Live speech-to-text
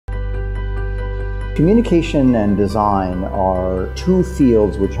Communication and design are two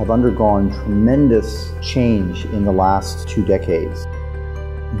fields which have undergone tremendous change in the last 2 decades.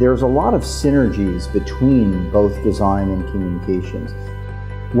 There's a lot of synergies between both design and communications.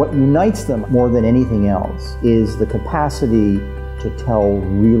 What unites them more than anything else is the capacity to tell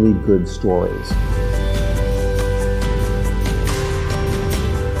really good stories.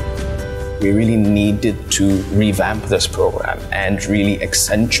 We really needed to revamp this program and really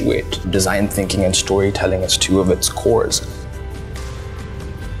accentuate design thinking and storytelling as two of its cores.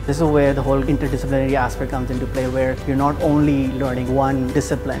 This is where the whole interdisciplinary aspect comes into play, where you're not only learning one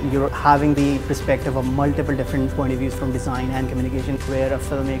discipline, you're having the perspective of multiple different point of views from design and communication, where a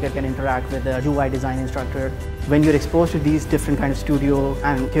filmmaker can interact with a UI design instructor. When you're exposed to these different kinds of studio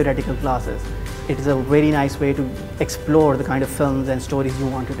and theoretical classes, it is a very nice way to explore the kind of films and stories you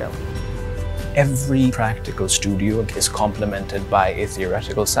want to tell. Every practical studio is complemented by a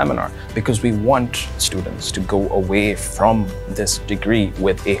theoretical seminar because we want students to go away from this degree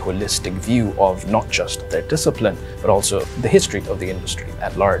with a holistic view of not just their discipline, but also the history of the industry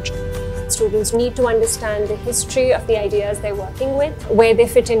at large. Students need to understand the history of the ideas they're working with, where they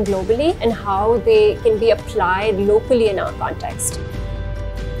fit in globally, and how they can be applied locally in our context.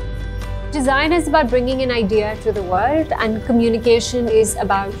 Design is about bringing an idea to the world, and communication is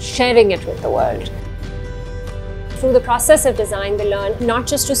about sharing it with the world. Through the process of design, they learn not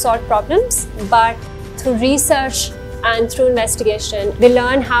just to solve problems, but through research and through investigation, they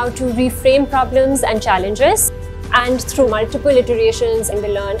learn how to reframe problems and challenges, and through multiple iterations, and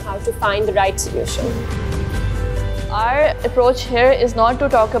they learn how to find the right solution. Our approach here is not to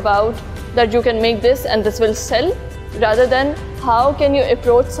talk about that you can make this and this will sell, rather than how can you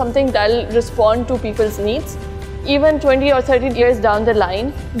approach something that will respond to people's needs. Even 20 or 30 years down the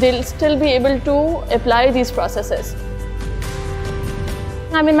line, they'll still be able to apply these processes.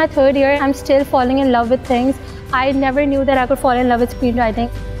 I'm in my 3rd year. I'm still falling in love with things. I never knew that I could fall in love with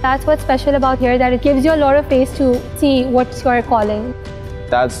screenwriting. That's what's special about here, that it gives you a lot of ways to see what's your calling.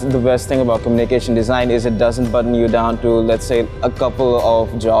 That's the best thing about communication design, is it doesn't button you down to, let's say, a couple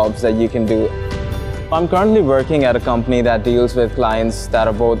of jobs that you can do. I'm currently working at a company that deals with clients that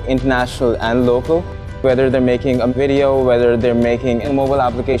are both international and local. Whether they're making a video, whether they're making a mobile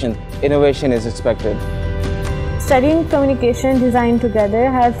application, innovation is expected. Studying communication design together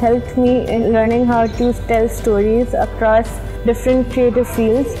has helped me in learning how to tell stories across different creative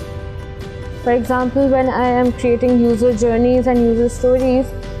fields. For example, when I am creating user journeys and user stories,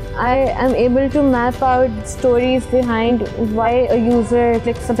 I am able to map out stories behind why a user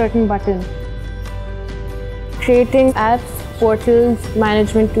clicks a certain button. Creating apps, portals,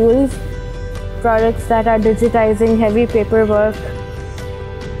 management tools, products that are digitizing heavy paperwork.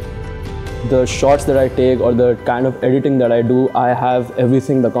 The shots that I take or the kind of editing that I do, I have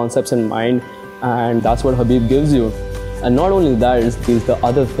everything, the concepts in mind, and that's what Habib gives you. And not only that, it's the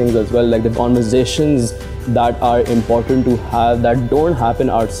other things as well, like the conversations that are important to have that don't happen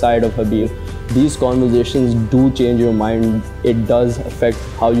outside of Habib. These conversations do change your mind. It does affect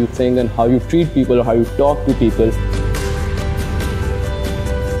how you think and how you treat people or how you talk to people.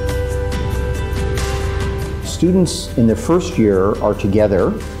 Students in the first year are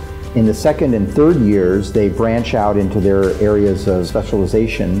together. In the second and third years, they branch out into their areas of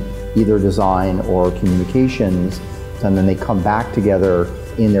specialization, either design or communications, and then they come back together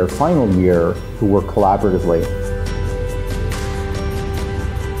in their final year to work collaboratively.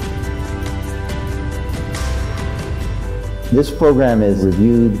 This program is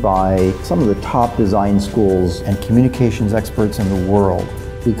reviewed by some of the top design schools and communications experts in the world.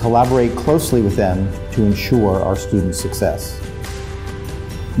 We collaborate closely with them to ensure our students' success.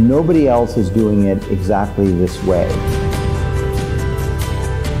 Nobody else is doing it exactly this way.